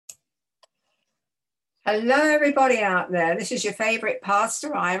Hello, everybody out there. This is your favourite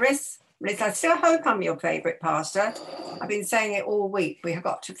pastor, Iris. Liz, I still hope I'm your favourite pastor. I've been saying it all week. We have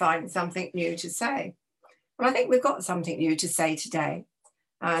got to find something new to say. Well, I think we've got something new to say today.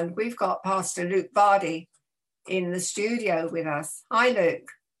 And we've got Pastor Luke Vardy in the studio with us. Hi, Luke.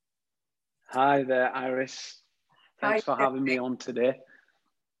 Hi there, Iris. Thanks for having me on today.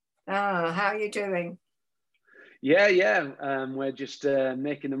 How are you doing? Yeah. We're just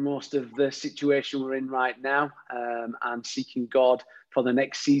making the most of the situation we're in right now and seeking God for the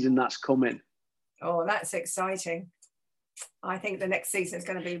next season that's coming. Oh, that's exciting. I think the next season is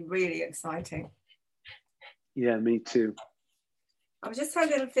going to be really exciting. Yeah, me too. I've just had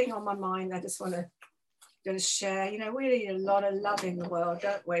a little thing on my mind I just want to share. You know, we need a lot of love in the world,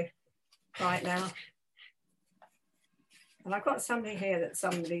 don't we, right now? And I've got something here that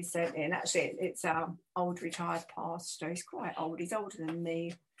somebody sent in. Actually, it's our old retired pastor. He's quite old. He's older than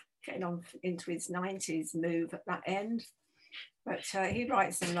me, getting on into his 90s move at that end. But he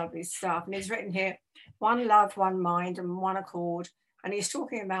writes some lovely stuff. And he's written here, one love, one mind, and one accord. And he's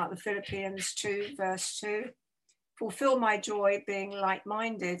talking about the Philippians 2, verse 2. Fulfill my joy, being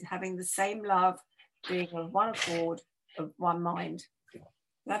like-minded, having the same love, being of one accord, of one mind.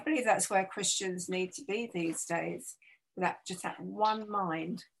 And I believe that's where Christians need to be these days. Just that one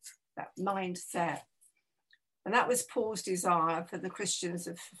mind, that mindset. And that was Paul's desire for the Christians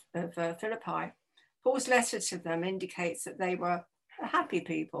of Philippi. Paul's letter to them indicates that they were a happy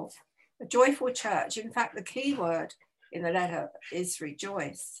people, a joyful church. In fact, the key word in the letter is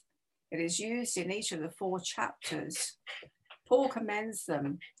rejoice. It is used in each of the 4 chapters. Paul commends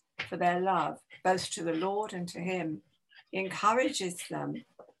them for their love, both to the Lord and to him. He encourages them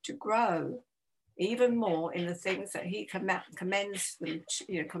to grow even more in the things that he commends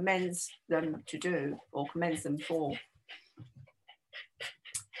them to do, or commends them for.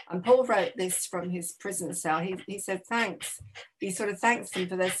 And Paul wrote this from his prison cell. He said thanks. He sort of thanks them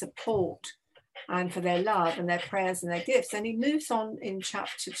for their support and for their love and their prayers and their gifts. And he moves on in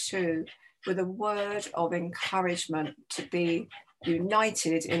chapter 2 with a word of encouragement to be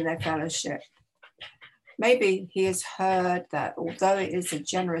united in their fellowship. Maybe he has heard that although it is a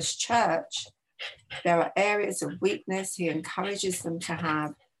generous church, there are areas of weakness. He encourages them to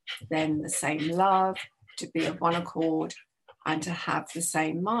have then the same love, to be of one accord, and to have the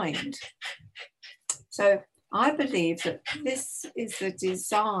same mind. So I believe that this is the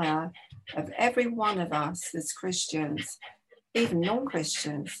desire of every one of us as Christians, even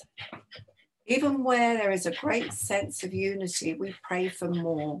non-Christians. Even where there is a great sense of unity, we pray for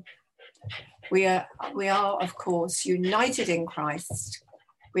more. We are, of course, united in Christ.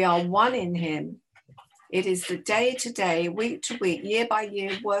 We are one in him. It is the day-to-day, week-to-week,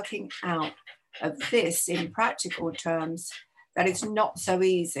 year-by-year working out of this in practical terms that is not so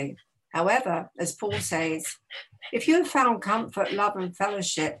easy. However, as Paul says, if you have found comfort, love, and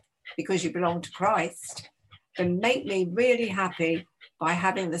fellowship because you belong to Christ, then make me really happy by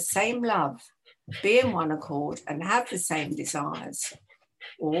having the same love, be in one accord, and have the same desires.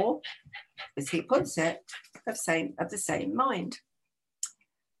 Or, as he puts it, of the same mind.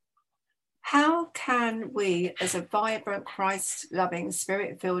 How can we, as a vibrant, Christ-loving,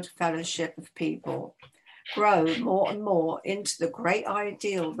 spirit-filled fellowship of people, grow more and more into the great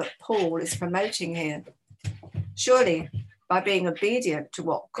ideal that Paul is promoting here? Surely by being obedient to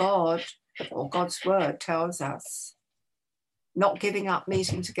what God or God's word tells us, not giving up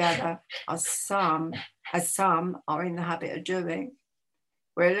meeting together as some are in the habit of doing.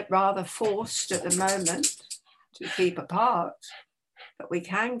 We're rather forced at the moment to keep apart, but we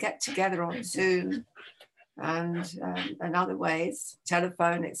can get together on Zoom and other ways,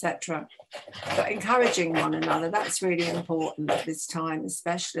 telephone, etc. But encouraging one another, that's really important at this time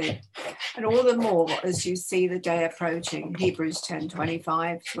especially. And all the more as you see the day approaching. Hebrews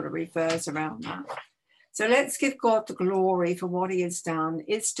 10:25 sort of refers around that. So let's give God the glory for what he has done,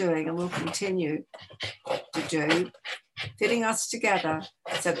 is doing, and will continue to do, fitting us together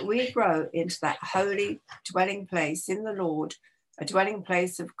so that we grow into that holy dwelling place in the Lord, a dwelling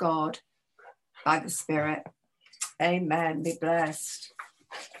place of God by the Spirit. Amen. Be blessed.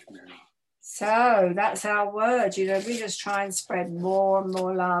 So that's our word. You know, we just try and spread more and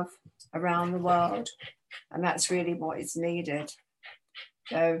more love around the world. And that's really what is needed.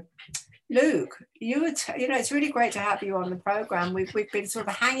 So, Luke, it's really great to have you on the program. We've been sort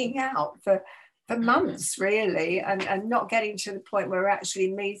of hanging out for months, really, and not getting to the point where we're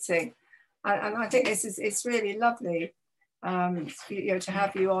actually meeting. And I think it's really lovely. To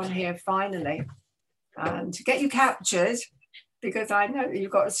have you on here finally and to get you captured, because I know that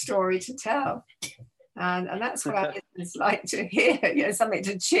you've got a story to tell, and that's what our listeners like to hear, something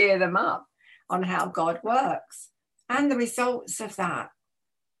to cheer them up. on how God works and the results of that.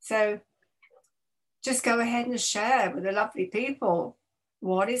 So just go ahead and share with the lovely people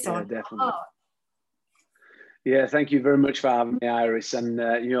what is on your heart. Yeah, thank you very much for having me, Iris. And,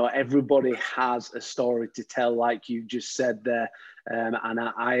 everybody has a story to tell, like you just said there. And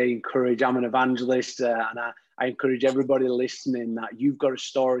I encourage, I'm an evangelist, and I encourage everybody listening that you've got a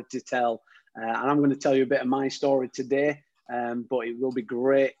story to tell. And I'm going to tell you a bit of my story today, but it will be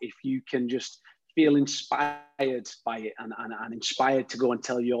great if you can just feel inspired by it and inspired to go and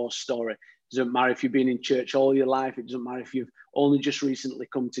tell your story. It doesn't matter if you've been in church all your life. It doesn't matter if you've only just recently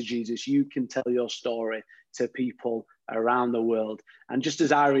come to Jesus. You can tell your story to people around the world. And just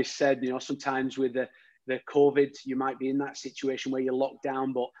as Iris said, sometimes with the COVID, you might be in that situation where you're locked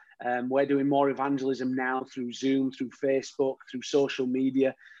down, but we're doing more evangelism now through Zoom, through Facebook, through social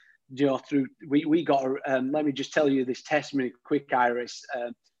media. We got, let me just tell you this testimony quick, Iris.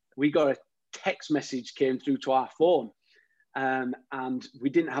 We got a text message came through to our phone, and we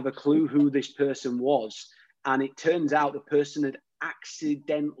didn't have a clue who this person was. And it turns out the person had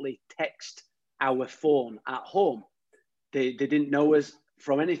accidentally texted our phone at home. They didn't know us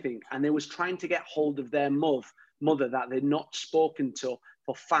from anything, and they was trying to get hold of their mother that they'd not spoken to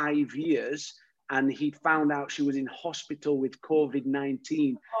for 5 years, and he found out she was in hospital with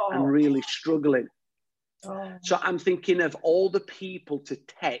COVID-19 and really struggling. So I'm thinking of all the people to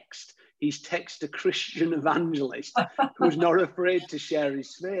text. He's texted a Christian evangelist who's not afraid to share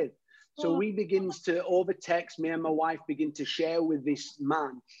his faith. So we begins to over text, me and my wife begin to share with this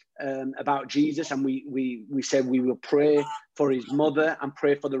man about Jesus. And we said we will pray for his mother and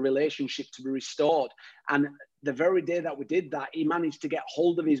pray for the relationship to be restored. And the very day that we did that, he managed to get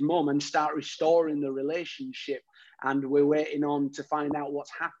hold of his mum and start restoring the relationship. And we're waiting on to find out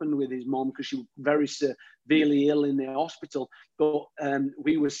what's happened with his mum, because she was very severely ill in the hospital. But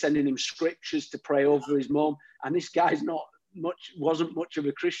we were sending him scriptures to pray over his mum. And this guy's wasn't much of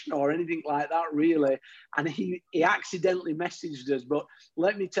a Christian or anything like that, really. And he accidentally messaged us. But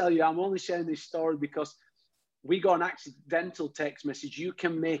let me tell you, I'm only sharing this story because we got an accidental text message. You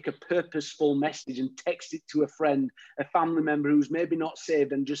can make a purposeful message and text it to a friend, a family member who's maybe not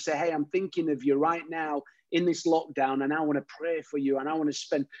saved, and just say, hey, I'm thinking of you right now in this lockdown, and I want to pray for you, and I want to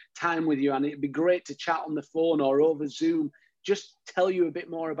spend time with you, and it'd be great to chat on the phone or over Zoom, just tell you a bit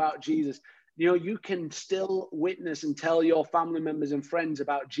more about Jesus. You can still witness and tell your family members and friends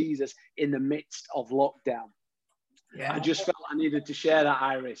about Jesus in the midst of lockdown. Yeah. I just felt I needed to share that,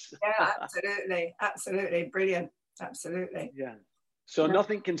 Iris. Yeah, absolutely. Brilliant. Absolutely. Yeah. So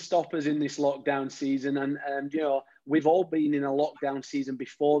nothing can stop us in this lockdown season. And we've all been in a lockdown season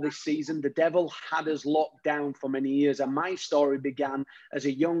before this season. The devil had us locked down for many years. And my story began as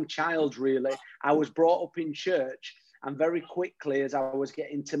a young child, really. I was brought up in church. And very quickly, as I was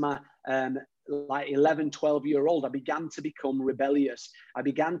getting to my 11, 12-year-old, I began to become rebellious. I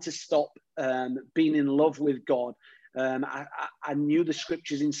began to stop being in love with God. I knew the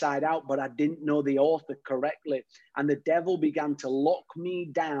scriptures inside out, but I didn't know the author correctly. And the devil began to lock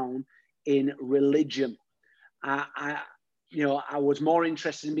me down in religion. I was more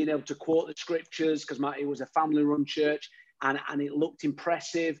interested in being able to quote the scriptures because it was a family-run church, and it looked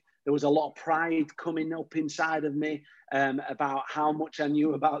impressive. There was a lot of pride coming up inside of me about how much I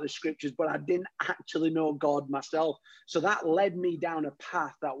knew about the scriptures, but I didn't actually know God myself. So that led me down a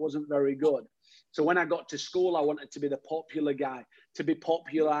path that wasn't very good. So when I got to school, I wanted to be the popular guy. To be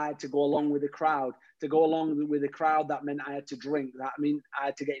popular, I had to go along with the crowd. To go along with the crowd, that meant I had to drink. That meant I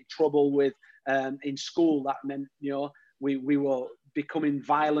had to get in trouble with in school. That meant, we were becoming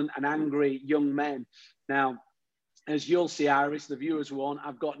violent and angry young men. Now, as you'll see, Iris, the viewers won't,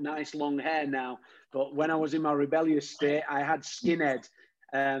 I've got nice long hair now. But when I was in my rebellious state, I had skinhead.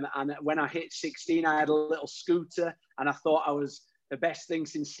 And when I hit 16, I had a little scooter, and I thought I was the best thing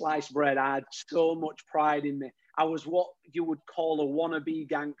since sliced bread. I had so much pride in me. I was what you would call a wannabe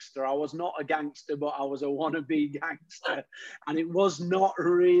gangster. I was not a gangster, but I was a wannabe gangster. And it was not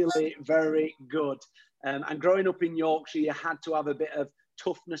really very good. And growing up in Yorkshire, you had to have a bit of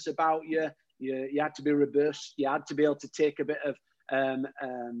toughness about you. You had to be robust. You had to be able to take a bit of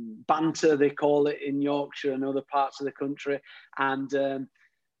banter, they call it in Yorkshire and other parts of the country. And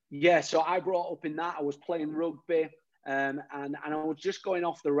so I brought up in that. I was playing rugby, and I was just going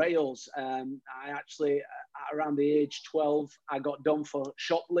off the rails. I actually, around the age 12, I got done for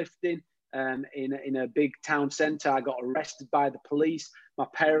shoplifting in a big town centre. I got arrested by the police. My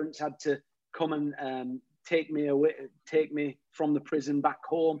parents had to come and take me from the prison back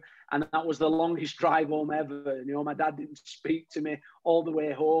home. And that was the longest drive home ever. My dad didn't speak to me all the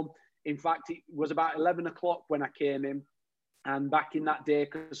way home. In fact, it was about 11 o'clock when I came in. And back in that day,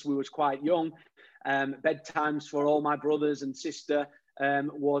 because we was quite young, bedtimes for all my brothers and sister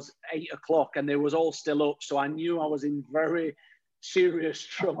was 8 o'clock, and they was all still up. So I knew I was in very serious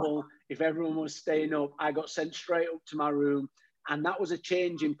trouble if everyone was staying up. I got sent straight up to my room, and that was a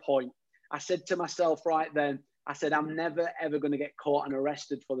changing point. I said to myself right then, I said, I'm never, ever going to get caught and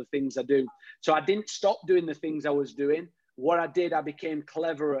arrested for the things I do. So I didn't stop doing the things I was doing. What I did, I became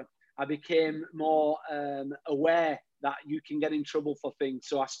cleverer. I became more aware that you can get in trouble for things.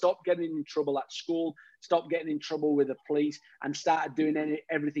 So I stopped getting in trouble at school, stopped getting in trouble with the police, and started doing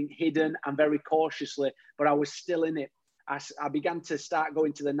everything hidden and very cautiously, but I was still in it. I began to start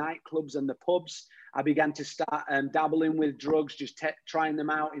going to the nightclubs and the pubs. I began to start dabbling with drugs, just trying them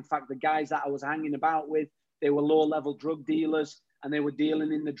out. In fact, the guys that I was hanging about with, they were low-level drug dealers, and they were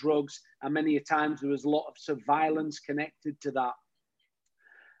dealing in the drugs. And many a times there was a lot of violence connected to that.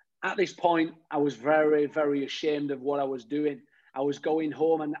 At this point, I was very, very ashamed of what I was doing. I was going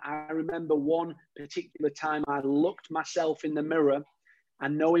home, and I remember one particular time I looked myself in the mirror,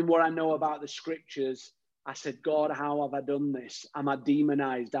 and knowing what I know about the scriptures, I said, God, how have I done this? Am I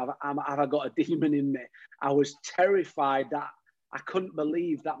demonized? Have I got a demon in me? I was terrified that I couldn't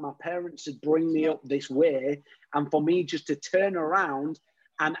believe that my parents had bring me up this way, and for me just to turn around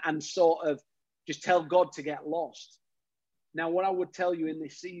and sort of just tell God to get lost. Now, what I would tell you in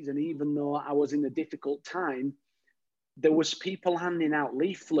this season, even though I was in a difficult time, there was people handing out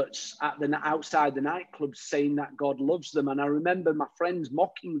leaflets at outside the nightclubs saying that God loves them. And I remember my friends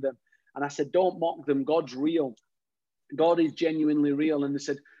mocking them. And I said, don't mock them. God's real. God is genuinely real. And they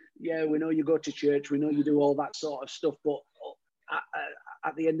said, yeah, we know you go to church. We know you do all that sort of stuff. But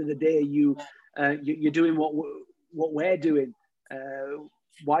at the end of the day, you're doing what we're doing.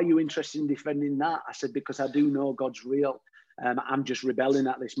 Why are you interested in defending that? I said, because I do know God's real. I'm just rebelling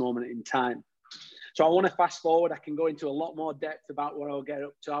at this moment in time. So I want to fast forward. I can go into a lot more depth about what I'll get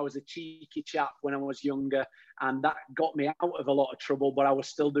up to. I was a cheeky chap when I was younger, and that got me out of a lot of trouble, but I was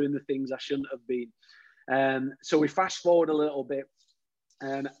still doing the things I shouldn't have been. So we fast forward a little bit.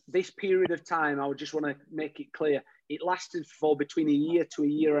 This period of time, I would just want to make it clear, it lasted for between a year to a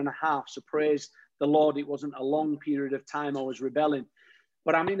year and a half. So praise the Lord, it wasn't a long period of time I was rebelling.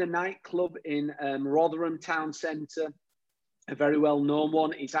 But I'm in a nightclub in Rotherham Town Centre, a very well-known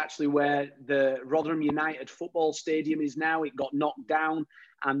one. It's actually where the Rotherham United football stadium is now. It got knocked down,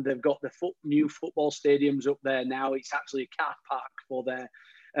 and they've got the new football stadiums up there now. It's actually a car park for there.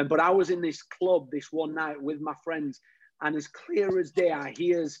 But I was in this club this one night with my friends, and as clear as day, I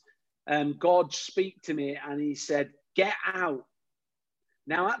hears God speak to me, and he said, get out.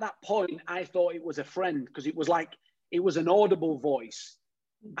 Now, at that point, I thought it was a friend, because it was an audible voice.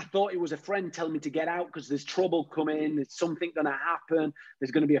 I thought it was a friend telling me to get out because there's trouble coming. There's something going to happen. There's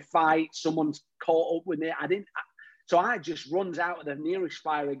going to be a fight. Someone's caught up with me. So I just runs out of the nearest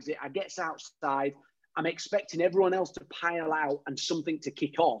fire exit. I gets outside. I'm expecting everyone else to pile out and something to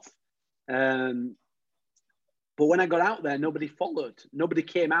kick off. But when I got out there, nobody followed. Nobody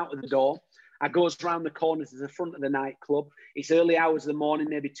came out of the door. I goes around the corner to the front of the nightclub. It's early hours of the morning,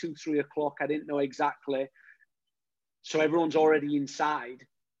 maybe 2, 3 o'clock. I didn't know exactly. So everyone's already inside.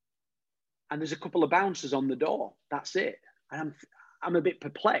 And there's a couple of bouncers on the door. That's it. And I'm a bit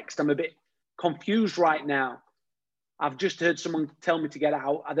perplexed. I'm a bit confused right now. I've just heard someone tell me to get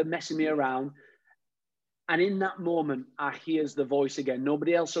out. They're messing me around. And in that moment, I hears the voice again.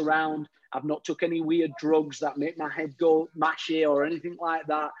 Nobody else around. I've not took any weird drugs that make my head go mashy or anything like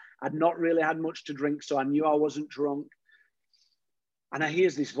that. I'd not really had much to drink, so I knew I wasn't drunk. And I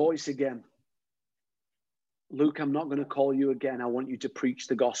hears this voice again. Luke, I'm not going to call you again. I want you to preach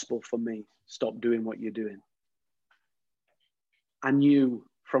the gospel for me. Stop doing what you're doing. I knew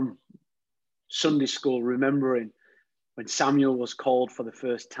from Sunday school, remembering when Samuel was called for the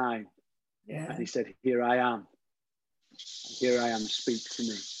first time. Yeah. And he said, here I am. Here I am, speak to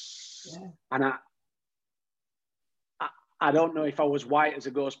me. Yeah. And I don't know if I was white as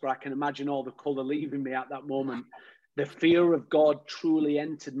a ghost, but I can imagine all the colour leaving me at that moment. The fear of God truly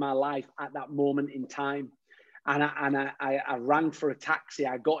entered my life at that moment in time. And I rang for a taxi.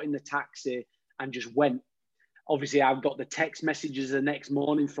 I got in the taxi and just went. Obviously, I've got the text messages the next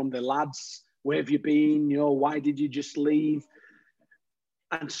morning from the lads. Where have you been? You know, why did you just leave?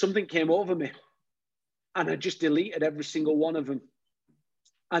 And something came over me. And I just deleted every single one of them.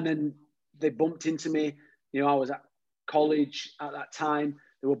 And then they bumped into me. You know, I was at college at that time.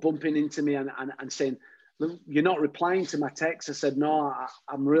 They were bumping into me and saying, you're not replying to my text. I said, no,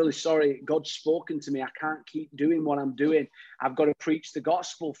 I'm really sorry. God's spoken to me. I can't keep doing what I'm doing. I've got to preach the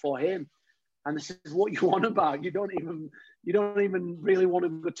gospel for him. And they said, what you on about? You don't even really want to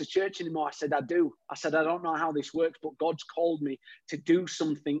go to church anymore. I said, I do. I said, I don't know how this works, but God's called me to do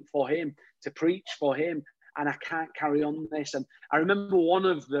something for him, to preach for him. And I can't carry on this. And I remember one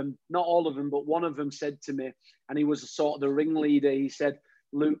of them, not all of them, but one of them said to me, and he was sort of the ringleader. He said,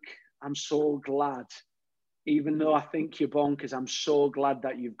 Luke, I'm so glad, even though I think you're bonkers, I'm so glad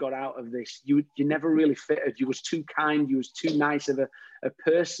that you've got out of this. You never really fitted. You was too kind. You was too nice of a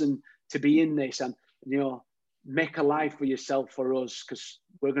person to be in this, and, you know, make a life for yourself for us, because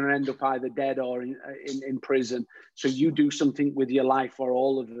we're going to end up either dead or in prison. So you do something with your life for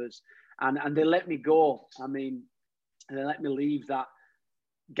all of us. And they let me go. I mean, they let me leave that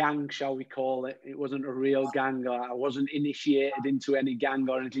gang, shall we call it. It wasn't a real gang. I wasn't initiated into any gang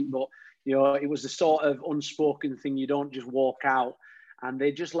or anything, but, you know, it was the sort of unspoken thing. You don't just walk out. And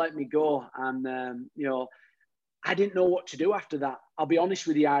they just let me go. And, you know, I didn't know what to do after that. I'll be honest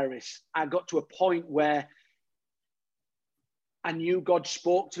with you, Iris. I got to a point where I knew God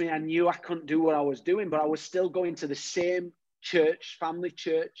spoke to me. I knew I couldn't do what I was doing, but I was still going to the same church, family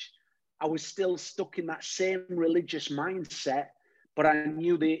church. I was still stuck in that same religious mindset, but I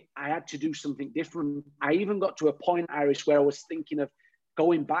knew that I had to do something different. I even got to a point, Iris, where I was thinking of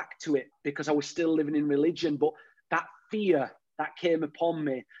going back to it because I was still living in religion. But that fear that came upon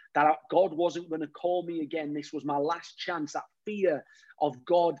me, that God wasn't going to call me again, this was my last chance, that fear of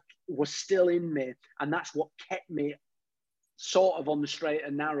God was still in me. And that's what kept me sort of on the straight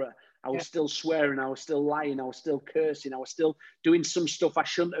and narrow. I was still swearing, I was still lying, I was still cursing, I was still doing some stuff I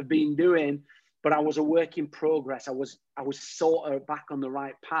shouldn't have been doing, but I was a work in progress. I was sort of back on the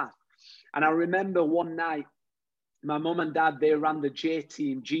right path. And I remember one night, my mum and dad, they ran the J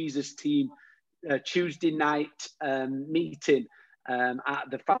team, Jesus team, Tuesday night meeting at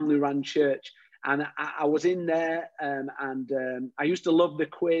the family run church. And I was in there, and I used to love the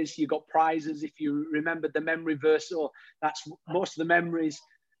quiz. You got prizes if you remember the memory verse. So that's most of the memories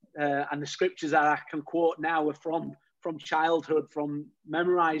and the scriptures that I can quote now are from childhood, from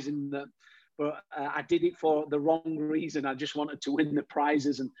memorizing them. But I did it for the wrong reason. I just wanted to win the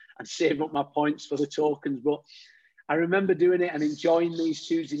prizes and save up my points for the tokens. But I remember doing it and enjoying these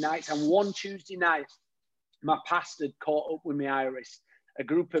Tuesday nights. And one Tuesday night, my pastor caught up with me, Iris. A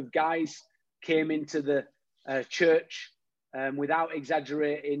group of guys came into the church, without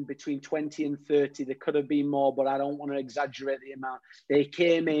exaggerating, between 20 and 30. There could have been more, but I don't want to exaggerate the amount. They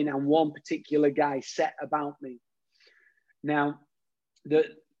came in and one particular guy set about me. Now,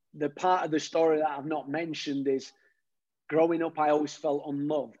 the part of the story that I've not mentioned is, growing up, I always felt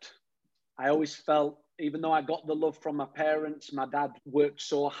unloved. I always felt, even though I got the love from my parents, my dad worked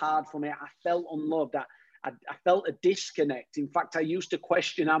so hard for me, I felt unloved. I felt a disconnect. In fact, I used to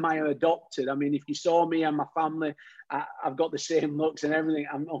question, am I adopted? I mean, if you saw me and my family, I've got the same looks and everything.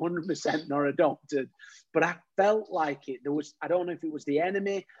 I'm 100% not adopted. But I felt like it. I don't know if it was the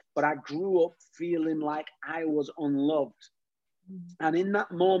enemy, but I grew up feeling like I was unloved. And in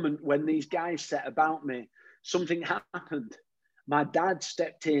that moment, when these guys set about me, something happened. My dad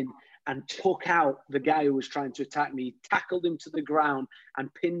stepped in and took out the guy who was trying to attack me, tackled him to the ground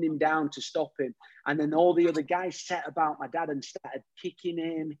and pinned him down to stop him. And then all the other guys set about my dad and started kicking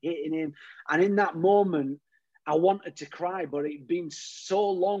him, hitting him. And in that moment, I wanted to cry, but it'd been so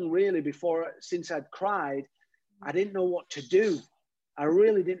long really since I'd cried, I didn't know what to do. I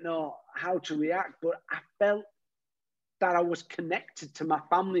really didn't know how to react, but I felt that I was connected to my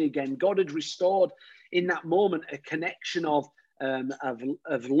family again. God had restored in that moment a connection of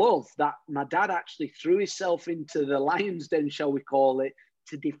love, that my dad actually threw himself into the lion's den, shall we call it,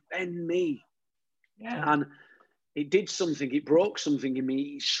 to defend me. Yeah. And it did something. It broke something in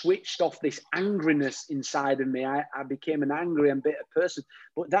me. It switched off this angriness inside of me. I became an angry and bitter person.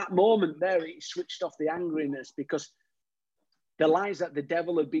 But that moment there, it switched off the angriness, because the lies that the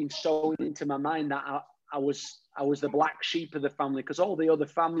devil had been sowing into my mind, that I was the black sheep of the family, because all the other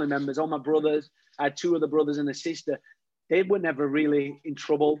family members, all my brothers, I had 2 other brothers and a sister, they were never really in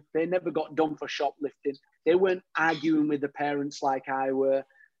trouble. They never got done for shoplifting. They weren't arguing with the parents like I were.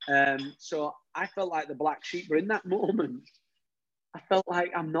 So I felt like the black sheep. But in that moment, I felt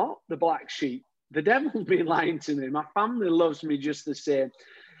like I'm not the black sheep. The devil's been lying to me. My family loves me just the same.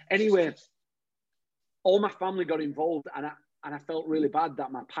 Anyway, all my family got involved, and I felt really bad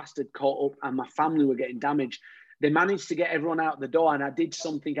that my past had caught up and my family were getting damaged. They managed to get everyone out the door, and I did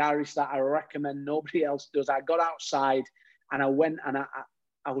something, Iris, that I recommend nobody else does. I got outside and I went, and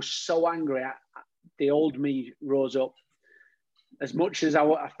I was so angry. The old me rose up. As much as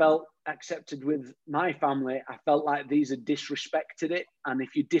I felt accepted with my family, I felt like these had disrespected it. And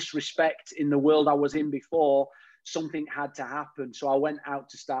if you disrespect in the world I was in before, something had to happen. So I went out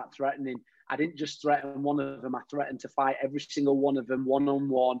to start threatening. I didn't just threaten one of them. I threatened to fight every single one of them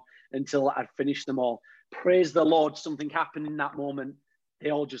one-on-one until I'd finished them all. Praise the Lord, something happened in that moment.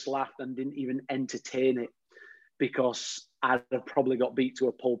 They all just laughed and didn't even entertain it, because I'd have probably got beat to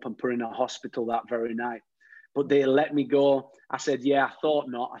a pulp and put in a hospital that very night. But they let me go. I said, yeah, I thought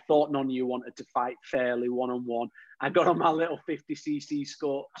not. I thought none of you wanted to fight fairly one-on-one. I got on my little 50cc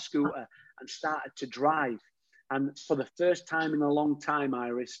scooter and started to drive. And for the first time in a long time,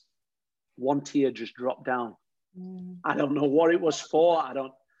 Iris, one tear just dropped down. I don't know what it was for. I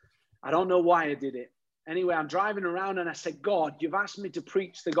don't know why I did it. Anyway, I'm driving around and I said, God, you've asked me to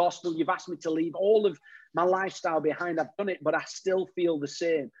preach the gospel. You've asked me to leave all of my lifestyle behind. I've done it, but I still feel the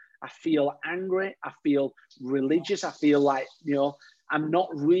same. I feel angry. I feel religious. I feel like, I'm not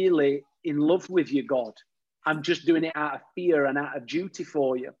really in love with you, God. I'm just doing it out of fear and out of duty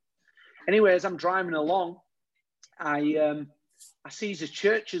for you. Anyway, as I'm driving along, I see the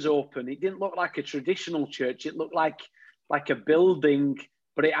church is open. It didn't look like a traditional church. It looked like a building,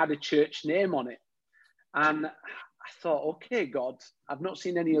 but it had a church name on it. And I thought, okay, God, I've not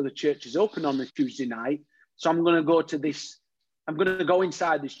seen any other churches open on the Tuesday night. So I'm going to go to this. I'm going to go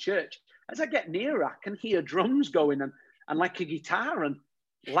inside this church. As I get nearer, I can hear drums going and like a guitar and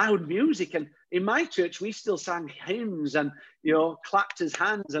loud music. And in my church, we still sang hymns and, clapped his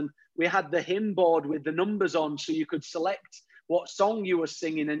hands. And we had the hymn board with the numbers on so you could select what song you were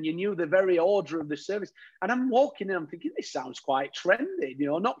singing and you knew the very order of the service. And I'm walking in, I'm thinking, this sounds quite trendy,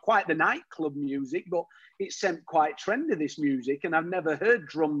 not quite the nightclub music, but it sounded quite trendy, this music. And I've never heard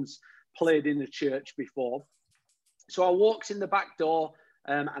drums played in a church before. So I walks in the back door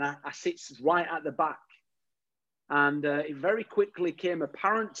and I sits right at the back. And it very quickly came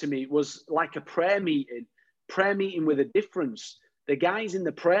apparent to me it was like a prayer meeting with a difference. The guys in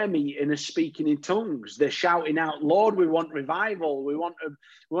the prayer meeting are speaking in tongues. They're shouting out, Lord, we want revival. We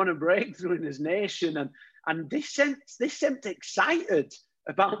want a breakthrough in this nation. And they seemed excited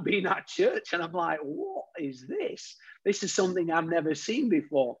about being at church. And I'm like, what is this? This is something I've never seen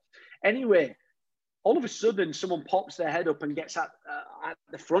before. Anyway, all of a sudden, someone pops their head up and gets at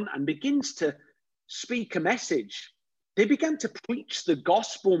the front and begins to speak a message. They began to preach the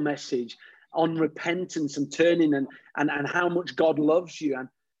gospel message on repentance and turning and how much God loves you. And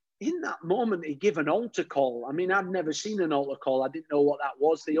in that moment, he gave an altar call. I mean, I've never seen an altar call. I didn't know what that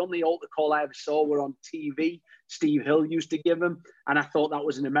was. The only altar call I ever saw were on TV. Steve Hill used to give them. And I thought that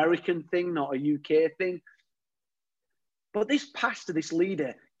was an American thing, not a UK thing. But this pastor, this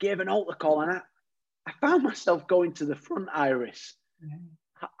leader, gave an altar call. And I found myself going to the front, Iris.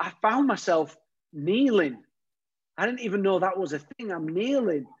 I found myself kneeling. I didn't even know that was a thing. I'm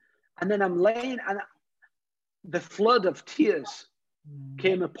kneeling. And then I'm laying, and the flood of tears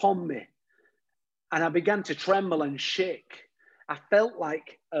came upon me. And I began to tremble and shake. I felt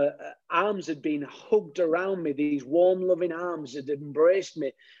like arms had been hugged around me, these warm, loving arms that had embraced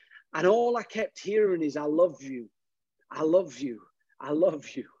me. And all I kept hearing is, I love you. I love you. I love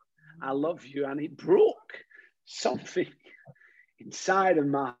you. I love you. And it broke something inside of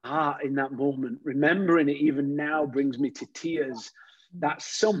my heart in that moment. Remembering it even now brings me to tears. That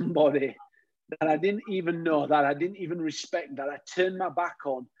somebody that I didn't even know, that I didn't even respect, that I turned my back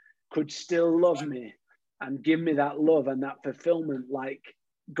on, could still love me and give me that love and that fulfillment like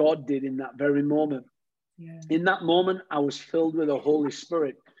God did in that very moment. Yeah. In that moment, I was filled with the Holy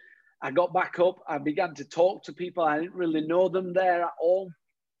Spirit. I got back up. I began to talk to people. I didn't really know them there at all.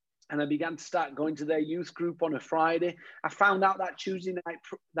 And I began to start going to their youth group on a Friday. I found out that Tuesday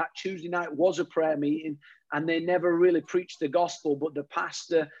night was a prayer meeting, and they never really preached the gospel. But the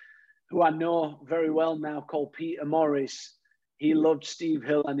pastor, who I know very well now, called Peter Morris, he loved Steve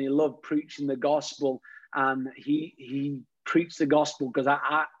Hill and he loved preaching the gospel. And he preached the gospel because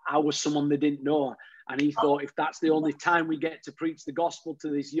I was someone they didn't know. And he thought, if that's the only time we get to preach the gospel to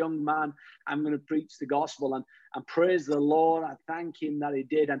this young man, I'm going to preach the gospel. And praise the Lord. I thank him that he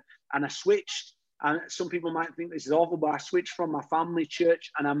did. And I switched. And some people might think this is awful, but I switched from my family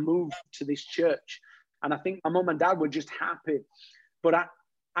church and I moved to this church. And I think my mum and dad were just happy. But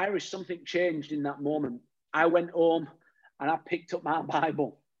Iris, something changed in that moment. I went home and I picked up my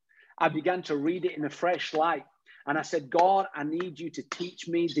Bible. I began to read it in a fresh light. And I said, God, I need you to teach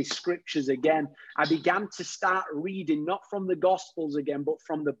me the scriptures again. I began to start reading, not from the Gospels again, but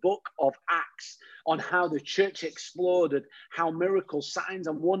from the book of Acts, on how the church exploded, how miracles, signs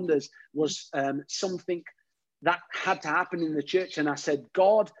and wonders was something that had to happen in the church. And I said,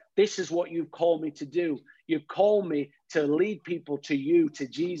 God, this is what you've called me to do. You've called me to lead people to you, to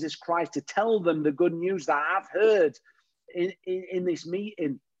Jesus Christ, to tell them the good news that I've heard in this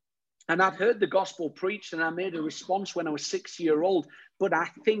meeting. And I'd heard the gospel preached, and I made a response when I was 6 years old. But I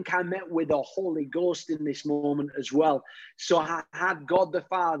think I met with the Holy Ghost in this moment as well. So I had God the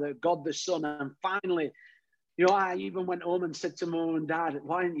Father, God the Son, and finally, you know, I even went home and said to Mom and Dad,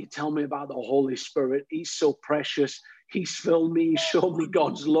 why didn't you tell me about the Holy Spirit? He's so precious. He's filled me. He showed me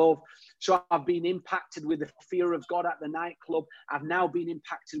God's love. So I've been impacted with the fear of God at the nightclub. I've now been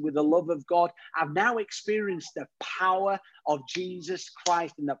impacted with the love of God. I've now experienced the power of Jesus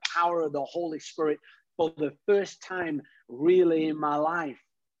Christ and the power of the Holy Spirit for the first time really in my life.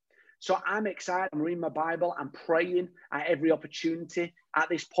 So I'm excited. I'm reading my Bible. I'm praying at every opportunity. At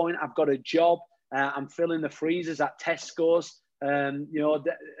this point, I've got a job. I'm filling the freezers at Tesco's. You know,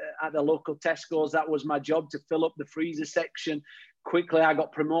 at the local Tesco's, that was my job, to fill up the freezer section. Quickly, I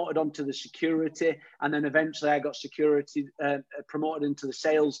got promoted onto the security, and then eventually I got promoted into the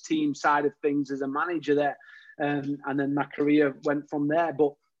sales team side of things as a manager there. And then my career went from there.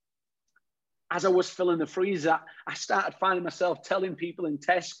 But as I was filling the freezer, I started finding myself telling people in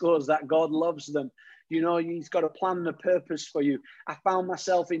Tesco's that God loves them. You know, he's got a plan and a purpose for you. I found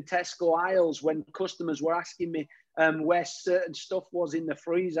myself in Tesco aisles when customers were asking me where certain stuff was in the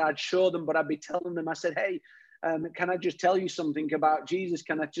freezer. I'd show them, but I'd be telling them, I said, hey, can I just tell you something about Jesus?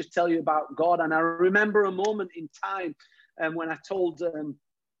 Can I just tell you about God? And I remember a moment in time when I told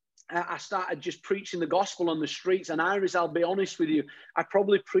I started just preaching the gospel on the streets. And Iris, I'll be honest with you, I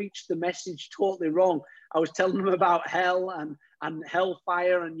probably preached the message totally wrong. I was telling them about hell and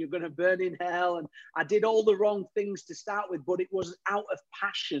hellfire, and you're going to burn in hell. And I did all the wrong things to start with, but it was out of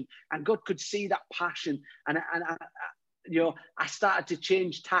passion. And God could see that passion. And you know, I started to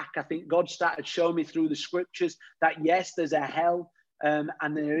change tack. I think God started showing me through the scriptures that, yes, there's a hell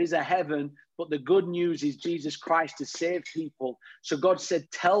and there is a heaven, but the good news is Jesus Christ has saved people. So God said,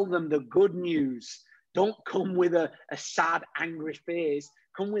 tell them the good news. Don't come with a sad, angry face.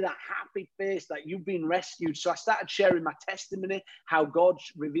 Come with a happy face that you've been rescued. So I started sharing my testimony, how God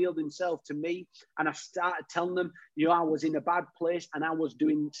revealed himself to me. And I started telling them, you know, I was in a bad place and I was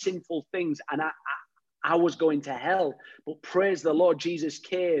doing sinful things, and I was going to hell, but praise the Lord, Jesus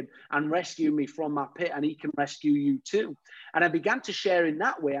came and rescued me from my pit, and he can rescue you too. And I began to share in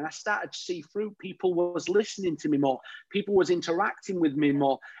that way, and I started to see fruit. People was listening to me more. People was interacting with me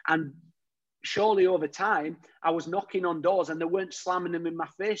more. And surely over time, I was knocking on doors and they weren't slamming them in my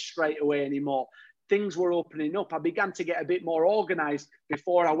face straight away anymore. Things were opening up. I began to get a bit more organized.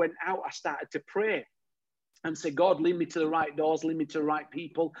 Before I went out, I started to pray and say, God, lead me to the right doors, lead me to the right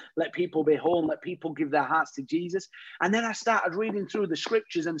people, let people be home, let people give their hearts to Jesus. And then I started reading through the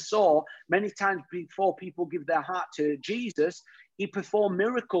scriptures and saw many times before people give their heart to Jesus, he performed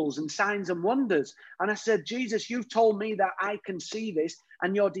miracles and signs and wonders. And I said, Jesus, you've told me that I can see this,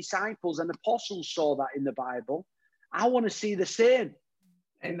 and your disciples and apostles saw that in the Bible. I want to see the same.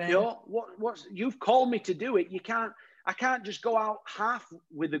 Amen. You know, you've called me to do it. I can't just go out half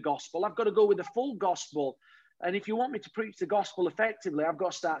with the gospel. I've got to go with the full gospel. And if you want me to preach the gospel effectively, I've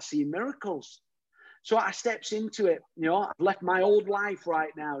got to start seeing miracles. So I steps into it. You know, I've left my old life right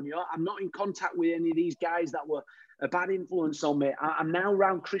now. You know, I'm not in contact with any of these guys that were a bad influence on me. I'm now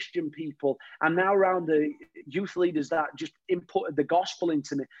around Christian people. I'm now around the youth leaders that just inputted the gospel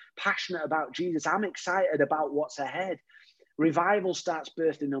into me, passionate about Jesus. I'm excited about what's ahead. Revival starts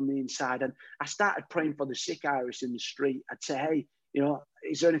bursting on the inside. And I started praying for the sick, Iris, in the street. I'd say, hey, you know,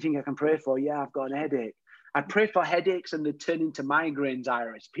 is there anything I can pray for? Yeah, I've got an headache. I'd pray for headaches and they'd turn into migraines,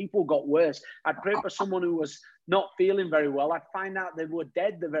 Iris. People got worse. I'd pray for someone who was not feeling very well. I'd find out they were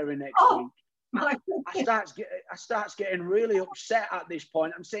dead the very next week. I starts getting really upset at this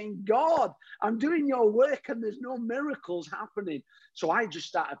point. I'm saying, God, I'm doing your work and there's no miracles happening. So I just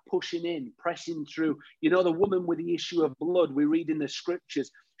started pushing in, pressing through. You know, the woman with the issue of blood, we read in the scriptures,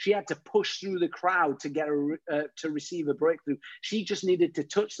 she had to push through the crowd to get to receive a breakthrough. She just needed to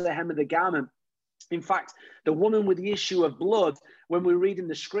touch the hem of the garment. In fact, the woman with the issue of blood, when we read in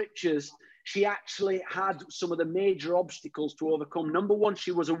the scriptures, she actually had some of the major obstacles to overcome. Number one,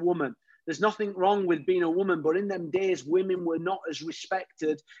 she was a woman. There's nothing wrong with being a woman, but in them days, women were not as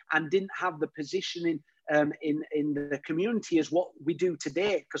respected and didn't have the positioning in the community as what we do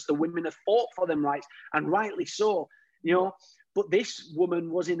today, because the women have fought for them rights, and rightly so, you know. But this woman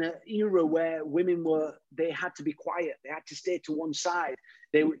was in an era where women they had to be quiet. They had to stay to one side.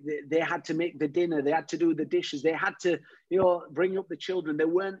 They had to make the dinner. They had to do the dishes. They had to, you know, bring up the children. They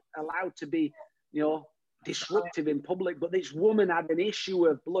weren't allowed to be, you know, disruptive in public. But this woman had an issue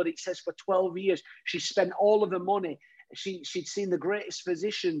of blood. It says for 12 years, she spent all of her money. She'd seen the greatest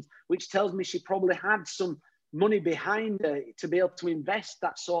physicians, which tells me she probably had some money behind her to be able to invest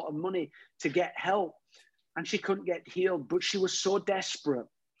that sort of money to get help. And she couldn't get healed, but she was so desperate.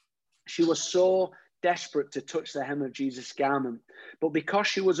 She was so desperate to touch the hem of Jesus' garment. But because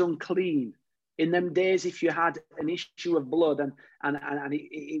she was unclean, in them days, if you had an issue of blood and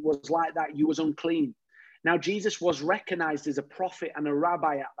it was like that, you was unclean. Now, Jesus was recognized as a prophet and a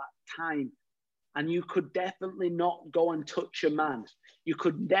rabbi at that time. And you could definitely not go and touch a man. You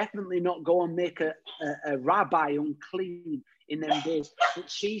could definitely not go and make a rabbi unclean in them days. But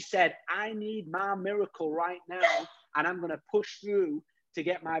she said, I need my miracle right now, and I'm going to push through to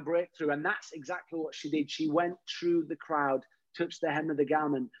get my breakthrough. And that's exactly what she did. She went through the crowd, touched the hem of the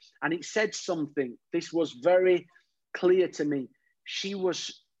garment, and it said something. This was very clear to me. She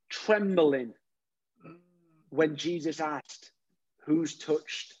was trembling when Jesus asked, who's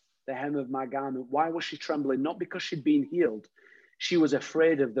touched the hem of my garment? Why was she trembling? Not because she'd been healed. She was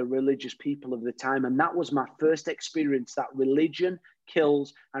afraid of the religious people of the time. And that was my first experience, that religion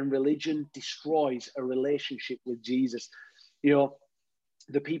kills and religion destroys a relationship with Jesus. You know,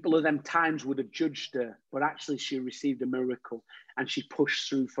 the people of them times would have judged her, but actually she received a miracle and she pushed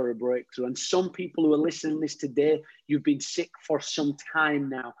through for a breakthrough. And some people who are listening to this today, you've been sick for some time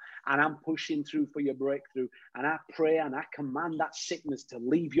now, and I'm pushing through for your breakthrough. And I pray and I command that sickness to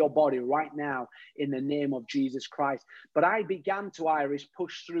leave your body right now in the name of Jesus Christ. But I began to, Iris,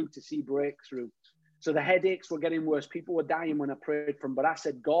 push through to see breakthrough. So the headaches were getting worse. People were dying when I prayed for them. But I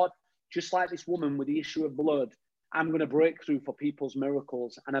said, God, just like this woman with the issue of blood, I'm going to break through for people's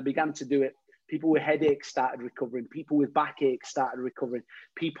miracles. And I began to do it. People with headaches started recovering. People with backaches started recovering.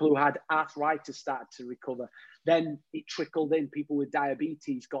 People who had arthritis started to recover. Then it trickled in. People with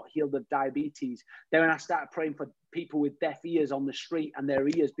diabetes got healed of diabetes. Then I started praying for people with deaf ears on the street, and their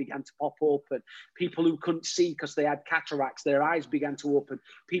ears began to pop open. People who couldn't see because they had cataracts, their eyes began to open.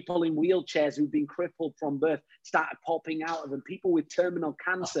 People in wheelchairs who'd been crippled from birth started popping out of them. People with terminal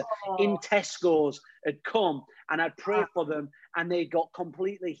cancer in Tesco's had come, and I'd pray for them, and they got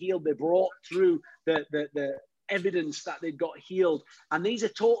completely healed. They brought through the evidence that they'd got healed. And these are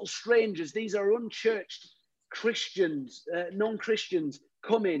total strangers. These are unchurched Christians, non-Christians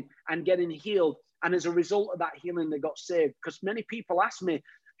coming and getting healed. And as a result of that healing, they got saved. Because many people ask me,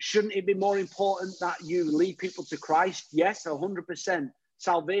 shouldn't it be more important that you lead people to Christ? Yes, 100%.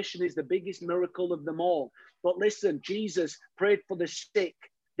 Salvation is the biggest miracle of them all. But listen, Jesus prayed for the sick.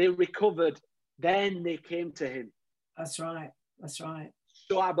 They recovered. Then they came to him. That's right. That's right.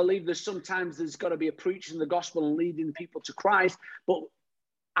 So I believe there's got to be a preaching the gospel and leading people to Christ. But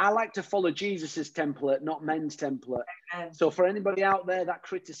I like to follow Jesus's template, not men's template. Amen. So for anybody out there that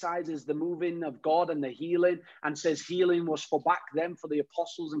criticizes the moving of God and the healing and says healing was for back then, for the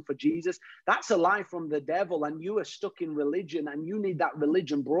apostles and for Jesus, that's a lie from the devil. And you are stuck in religion, and you need that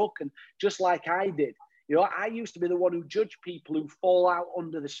religion broken, just like I did. You know, I used to be the one who judged people who fall out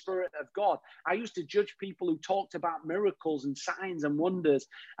under the Spirit of God. I used to judge people who talked about miracles and signs and wonders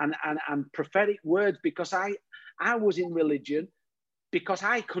and prophetic words, because I was in religion. Because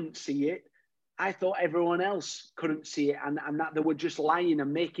I couldn't see it, I thought everyone else couldn't see it, and that they were just lying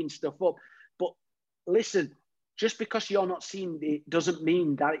and making stuff up. But listen, just because you're not seeing it doesn't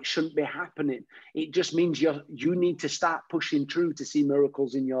mean that it shouldn't be happening. It just means you need to start pushing through to see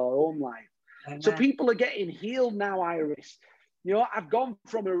miracles in your own life. Amen. So people are getting healed now, Iris. You know, I've gone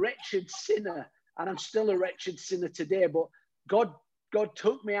from a wretched sinner, and I'm still a wretched sinner today, but God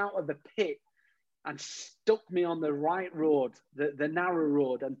took me out of the pit and stuck me on the right road, the narrow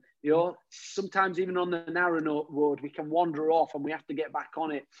road. And, you know, sometimes even on the narrow road, we can wander off and we have to get back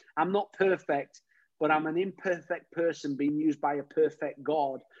on it. I'm not perfect, but I'm an imperfect person being used by a perfect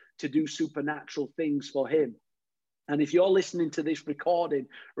God to do supernatural things for him. And if you're listening to this recording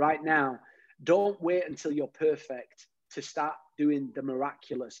right now, don't wait until you're perfect to start doing the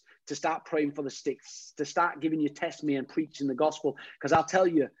miraculous, to start praying for the sticks, to start giving your testimony and preaching the gospel. Because I'll tell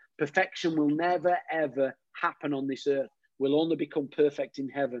you, perfection will never, ever happen on this earth. We'll only become perfect in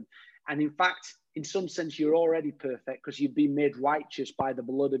heaven. And in fact, in some sense, you're already perfect because you've been made righteous by the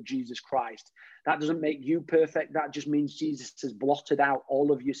blood of Jesus Christ. That doesn't make you perfect. That just means Jesus has blotted out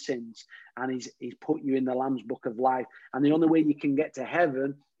all of your sins and he's put you in the Lamb's Book of Life. And the only way you can get to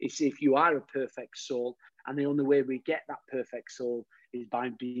heaven is if you are a perfect soul. And the only way we get that perfect soul is by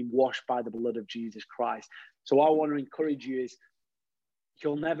being washed by the blood of Jesus Christ. So what I want to encourage you is,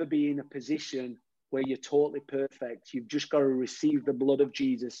 you'll never be in a position where you're totally perfect. You've just got to receive the blood of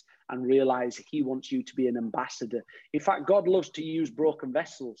Jesus and realize he wants you to be an ambassador. In fact, God loves to use broken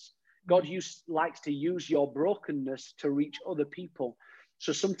vessels. God likes to use your brokenness to reach other people.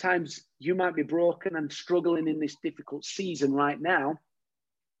 So sometimes you might be broken and struggling in this difficult season right now,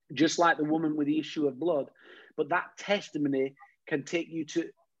 just like the woman with the issue of blood. But that testimony can take you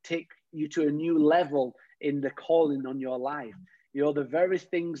to a new level in the calling on your life. You know, the very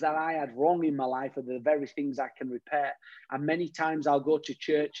things that I had wrong in my life are the very things I can repair. And many times I'll go to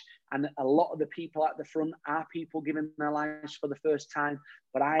church, and a lot of the people at the front are people giving their lives for the first time.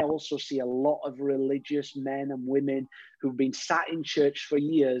 But I also see a lot of religious men and women who've been sat in church for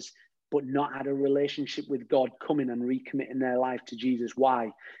years, but not had a relationship with God, coming and recommitting their life to Jesus.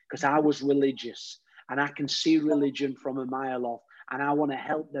 Why? Because I was religious, and I can see religion from a mile off. And I want to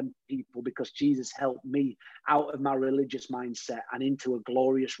help them people, because Jesus helped me out of my religious mindset and into a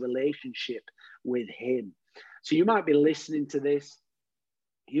glorious relationship with him. So you might be listening to this.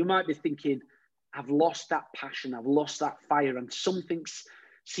 You might be thinking, I've lost that passion. I've lost that fire. And something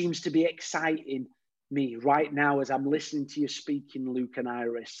seems to be exciting me right now as I'm listening to you speaking, Luke and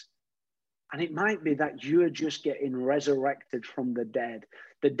Iris. And it might be that you're just getting resurrected from the dead.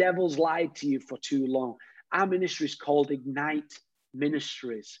 The devil's lied to you for too long. Our ministry is called Ignite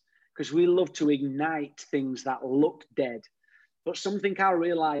Ministries, because we love to ignite things that look dead. But something I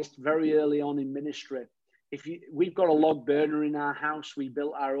realized very early on in ministry, we've got a log burner in our house. We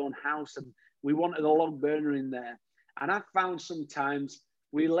built our own house, and we wanted a log burner in there. And I found sometimes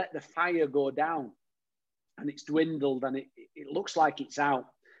we let the fire go down, and it's dwindled, and it looks like it's out.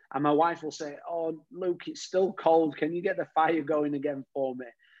 And my wife will say, "Oh, Luke, it's still cold. Can you get the fire going again for me?"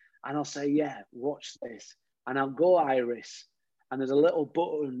 And I'll say, "Yeah, watch this." And I'll go, Iris, and there's a little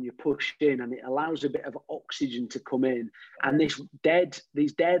button you push in, and it allows a bit of oxygen to come in. And these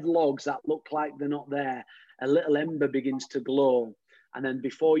dead logs that look like they're not there, a little ember begins to glow. And then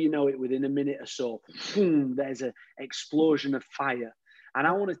before you know it, within a minute or so, boom, there's an explosion of fire. And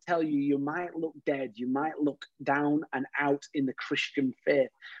I want to tell you, you might look dead, you might look down and out in the Christian faith,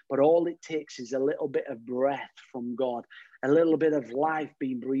 but all it takes is a little bit of breath from God, a little bit of life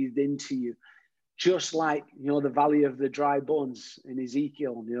being breathed into you. Just like, you know, the valley of the dry bones in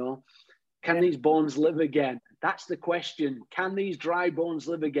Ezekiel, you know, can these bones live again? That's the question. Can these dry bones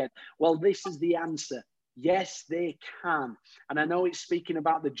live again? Well, this is the answer. Yes, they can. And I know it's speaking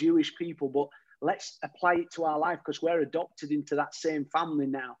about the Jewish people, but let's apply it to our life, because we're adopted into that same family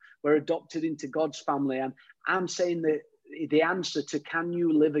now. We're adopted into God's family. And I'm saying that the answer to can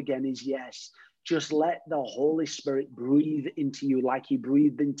you live again is yes. Just let the Holy Spirit breathe into you like he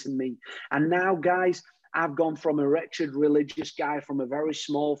breathed into me. And now, guys, I've gone from a wretched religious guy from a very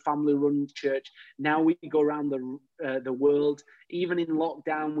small family-run church. Now we go around the world. Even in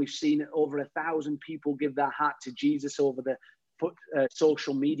lockdown, we've seen over 1,000 people give their heart to Jesus over the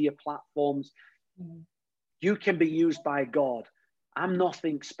social media platforms. You can be used by God. I'm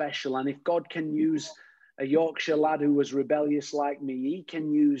nothing special. And if God can use a Yorkshire lad who was rebellious like me, he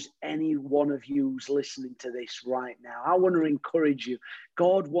can use any one of you who's listening to this right now. I want to encourage you.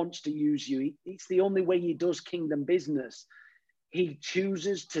 God wants to use you. It's the only way he does kingdom business. He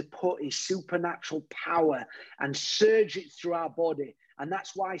chooses to put his supernatural power and surge it through our body. And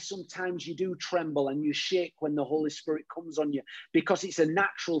that's why sometimes you do tremble and you shake when the Holy Spirit comes on you, because it's a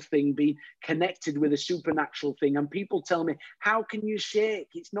natural thing being connected with a supernatural thing. And people tell me, how can you shake?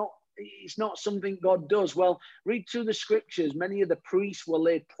 It's not something God does. Well, read through the scriptures. Many of the priests were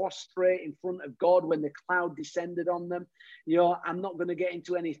laid prostrate in front of God when the cloud descended on them. You know, I'm not going to get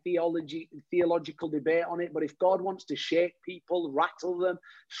into any theological debate on it, but if God wants to shake people, rattle them,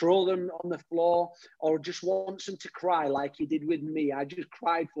 throw them on the floor, or just wants them to cry like he did with me, I just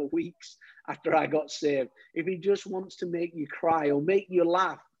cried for weeks after I got saved. If he just wants to make you cry or make you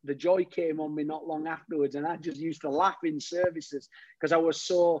laugh, the joy came on me not long afterwards, and I just used to laugh in services because I was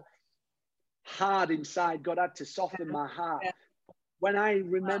so hard inside. God had to soften my heart. When I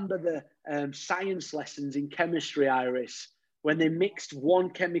remember the science lessons in chemistry, Iris, when they mixed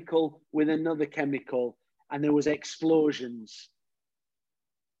one chemical with another chemical and there was explosions.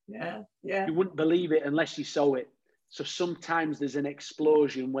 Yeah. You wouldn't believe it unless you saw it. So sometimes there's an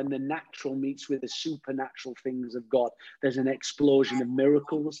explosion when the natural meets with the supernatural things of God. There's an explosion of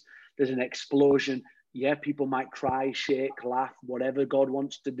miracles. There's an explosion. Yeah, people might cry, shake, laugh, whatever God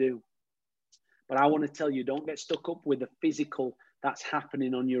wants to do. But I want to tell you, don't get stuck up with the physical that's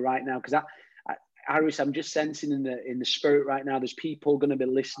happening on you right now. Because Iris, I'm just sensing in the spirit right now, there's people going to be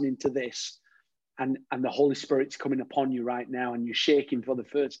listening to this. And the Holy Spirit's coming upon you right now, and you're shaking for the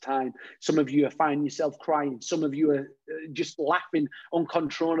first time. Some of you are finding yourself crying. Some of you are just laughing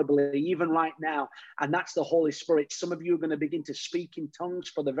uncontrollably, even right now. And that's the Holy Spirit. Some of you are going to begin to speak in tongues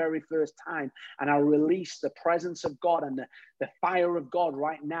for the very first time. And I'll release the presence of God and the fire of God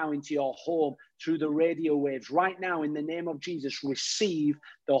right now into your home through the radio waves. Right now, in the name of Jesus, receive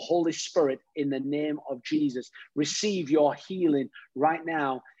the Holy Spirit in the name of Jesus. Receive your healing right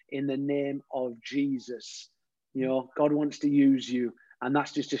now in the name of Jesus. You know, God wants to use you. And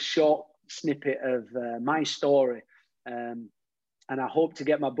that's just a short snippet of my story. and I hope to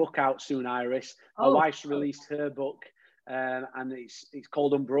get my book out soon, Iris. My wife's released her book, and it's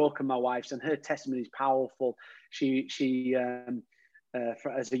called Unbroken, my wife's, and her testimony is powerful. She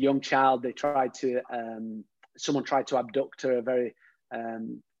as a young child, someone tried to abduct her, a very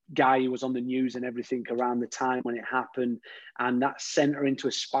guy who was on the news and everything around the time when it happened, and that sent her into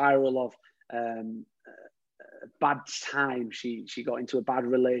a spiral of bad time. She got into a bad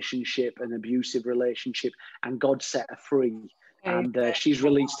relationship, an abusive relationship, and God set her free. And she's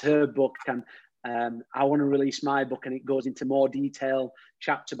released her book, and I want to release my book, and it goes into more detail,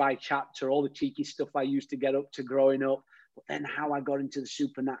 chapter by chapter, all the cheeky stuff I used to get up to growing up, but then how I got into the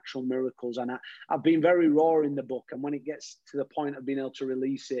supernatural miracles. And I've been very raw in the book, and when it gets to the point of being able to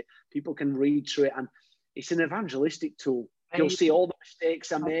release it, people can read through it, and it's an evangelistic tool. You'll see all the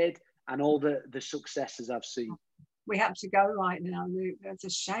mistakes I made and all the successes I've seen. We have to go right now, Luke. That's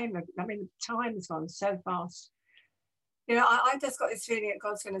a shame. I mean, time has gone so fast. You know, I just got this feeling that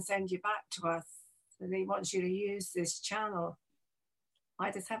God's going to send you back to us, and he wants you to use this channel.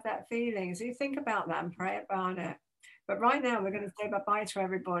 I just have that feeling. So you think about that and pray about it. But right now, we're going to say bye-bye to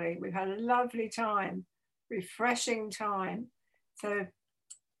everybody. We've had a lovely time, refreshing time. So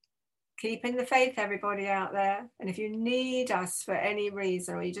keep in the faith, everybody out there. And if you need us for any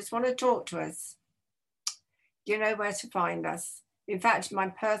reason, or you just want to talk to us, you know where to find us. In fact, my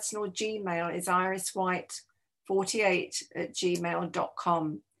personal Gmail is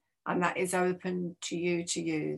iriswhite48@gmail.com, and that is open to you to use.